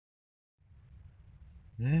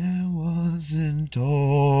There wasn't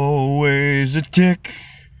always a tick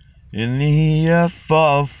in the F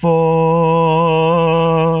of Ford,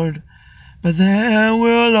 but there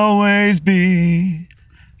will always be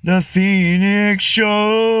the Phoenix Show,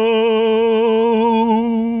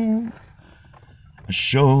 a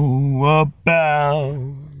show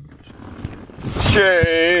about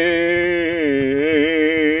change,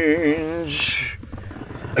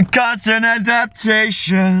 a constant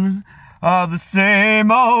adaptation of the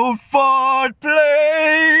same old Ford play.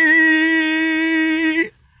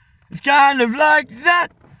 It's kind of like that,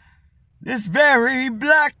 this very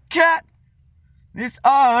black cat, this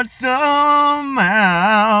odd thumb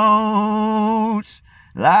out,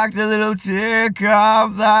 like the little tick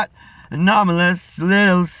of that anomalous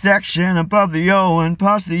little section above the O and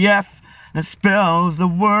past the F that spells the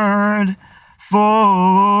word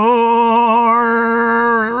Ford.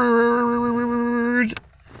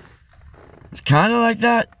 It's kind of like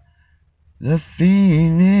that, the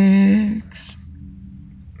Phoenix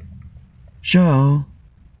Show,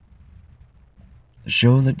 a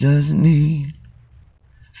show that doesn't need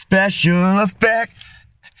special effects,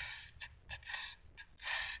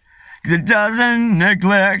 'cause it doesn't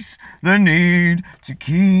neglect the need to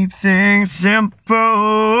keep things simple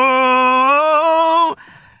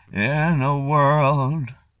in a world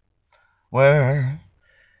where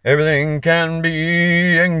everything can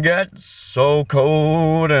be and get so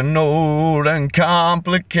cold and old and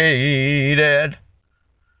complicated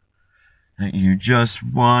that you just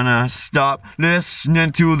wanna stop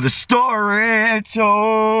listening to the story told.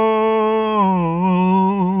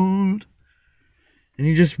 And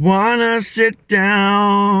you just wanna sit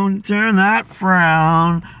down, turn that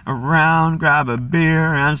frown around, grab a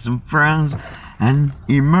beer and some friends, and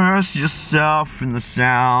immerse yourself in the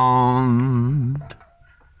sound.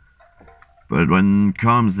 But when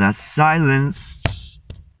comes that silence,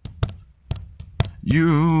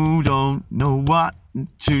 you don't know what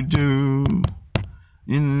to do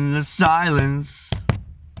in the silence.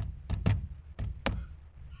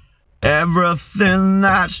 Everything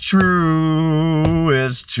that's true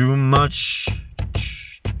is too much.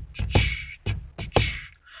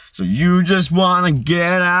 So you just want to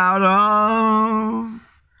get out of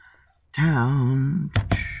town.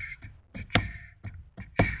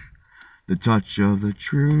 The touch of the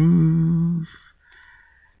truth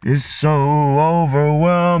is so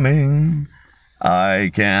overwhelming.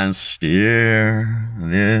 I can't steer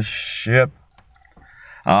this ship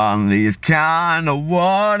on these kind of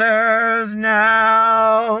waters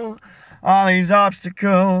now. All these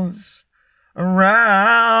obstacles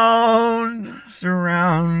around,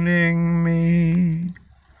 surrounding me.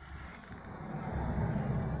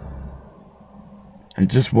 I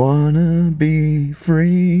just wanna be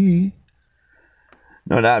free,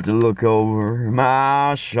 not have to look over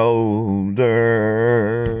my shoulder.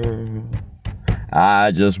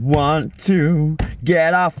 I just want to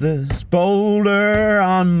get off this boulder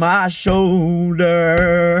on my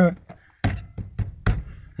shoulder.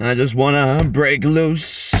 I just wanna break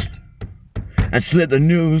loose and slit the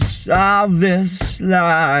noose of this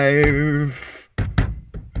life.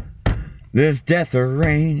 This death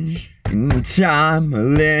arranged in time, a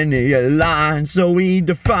linear line, so we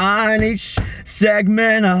define each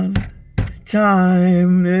segment of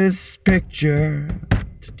time. This picture,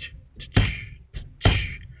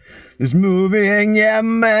 this moving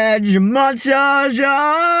image, a montage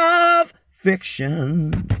of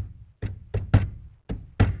fiction,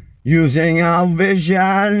 using our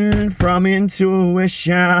vision from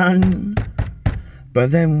intuition,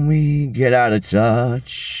 but then we get out of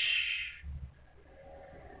touch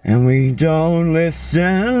and we don't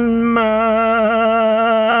listen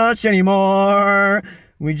much anymore.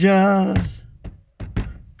 We just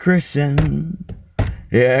christen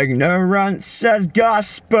ignorance as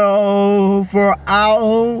gospel for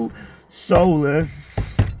our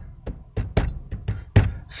soulless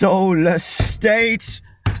state.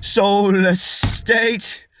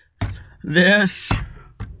 This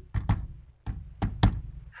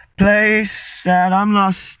place that I'm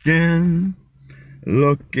lost in,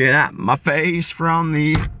 looking at my face from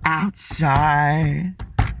the outside,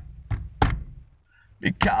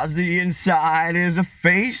 because the inside is a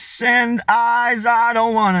face and eyes I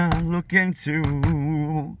don't wanna look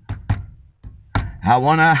into. I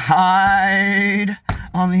wanna hide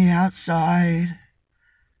on the outside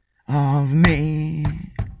of me.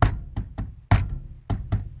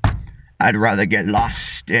 I'd rather get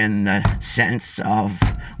lost in the sense of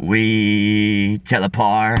we tear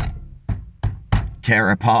apart,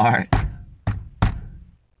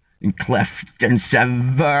 and cleft and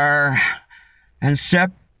sever and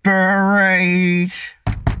separate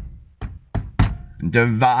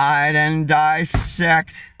divide and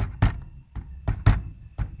dissect,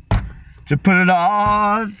 to put it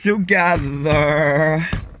all together,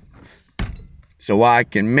 so I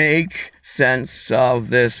can make sense of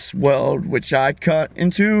this world which I cut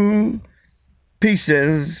into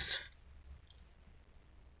pieces.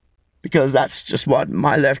 Because that's just what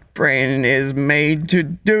my left brain is made to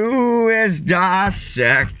do, is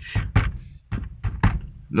dissect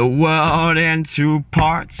the world into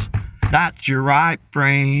parts that your right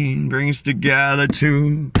brain brings together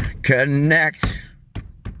to connect.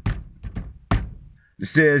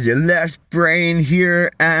 This is your left brain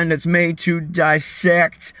here, and it's made to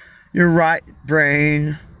dissect. Your right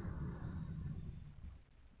brain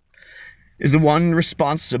is the one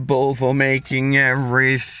responsible for making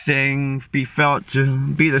everything be felt to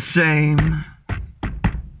be the same.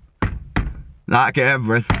 Like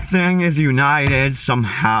everything is united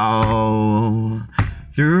somehow.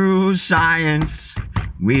 Through science,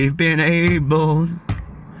 we've been able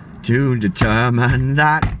to determine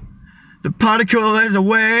that the particle is a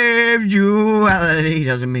wave. Duality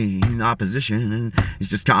doesn't mean opposition, it's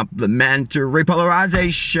just complementary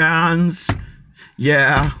polarizations.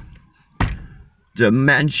 Yeah.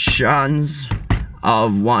 Dimensions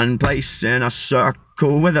of one place in a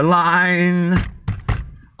circle with a line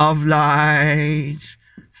of light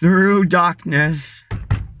through darkness.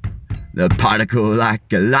 The particle like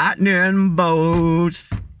a lightning bolt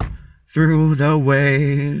through the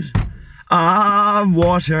waves of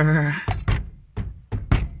water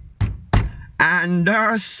and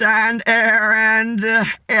earth and air and the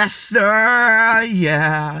ether.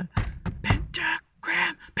 Yeah.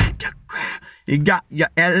 Pentagram, pentagram. You got your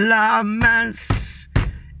elements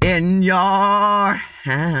in your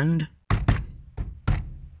hand.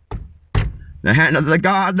 The hand of the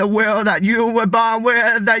God, the will that you were born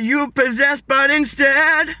with, that you possess, but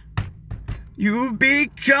instead you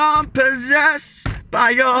become possessed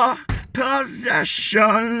by your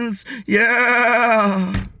possessions.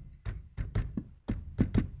 Yeah.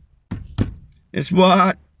 It's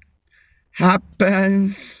what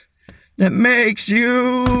happens that makes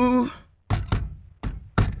you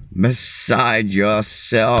beside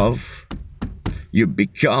yourself. You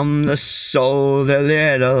become the soul, the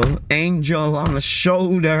little angel on the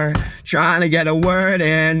shoulder, trying to get a word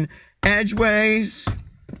in edgeways,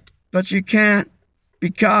 but you can't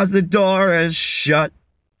because the door is shut.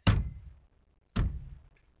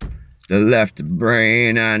 The left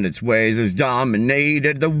brain and its ways has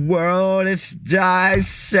dominated the world. It's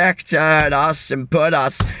dissected us and put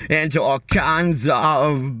us into all kinds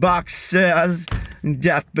of boxes,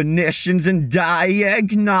 definitions and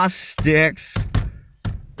diagnostics,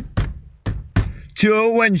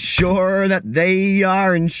 to ensure that they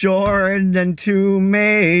are insured and to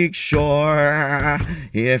make sure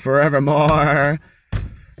here forevermore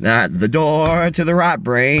that the door to the right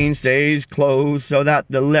brain stays closed, so that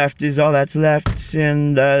the left is all that's left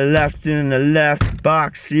in the left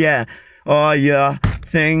box. Yeah, all your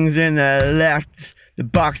things in the left, the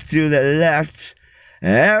box to the left,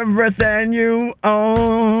 everything you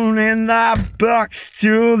own in the box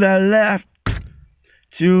to the left,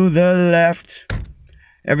 to the left.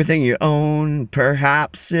 Everything you own,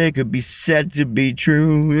 perhaps it could be said to be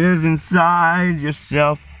true, is inside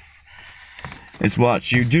yourself. It's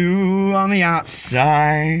what you do on the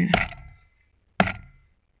outside,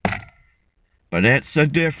 but it's a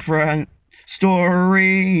different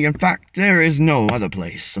story. In fact, there is no other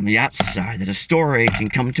place on the outside that a story can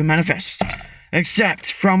come to manifest,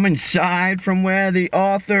 except from inside, from where the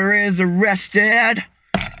author is arrested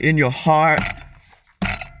in your heart.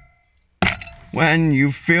 When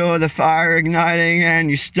you feel the fire igniting and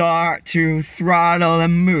you start to throttle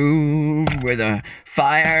and move with a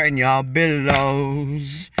fire in your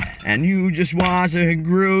billows, and you just want to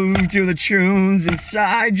groove to the tunes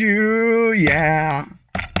inside you, yeah.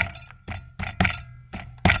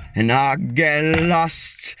 And I get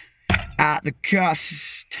lost at the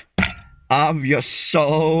cusp of your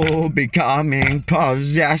soul becoming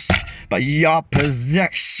possessed by your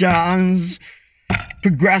possessions,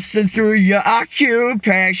 progressing through your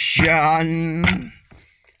occupation,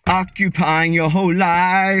 occupying your whole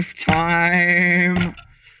lifetime,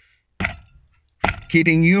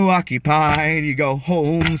 keeping you occupied. You go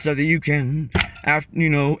home so that you can,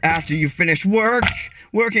 after you finish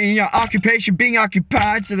working in your occupation, being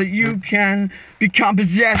occupied so that you can become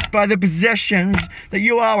possessed by the possessions that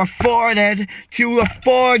you are afforded to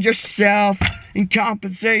afford yourself in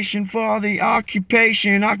compensation for the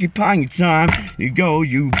occupation, occupying your time. You go,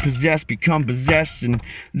 you possess, become possessed, and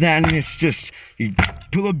then it's just, you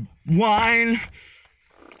pull a wine,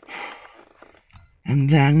 and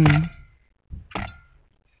then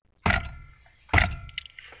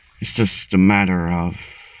It's just a matter of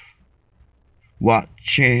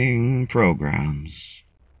watching programs.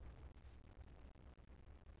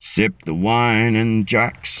 Sip the wine and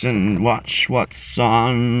Jackson, watch what's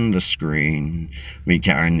on the screen. We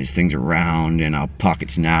carrying these things around in our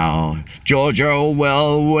pockets now. George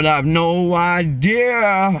Orwell would have no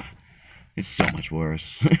idea. It's so much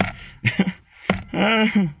worse.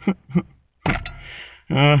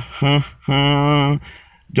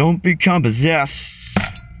 Don't become possessed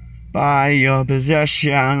by your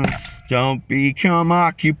possessions. Don't become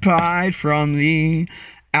occupied from the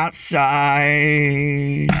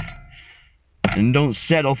outside. And don't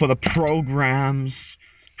settle for the programs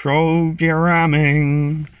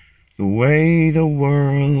programming the way the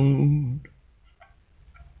world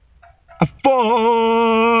affords.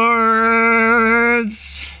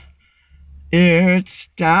 It's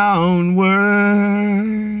downward.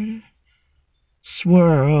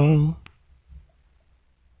 Swirl.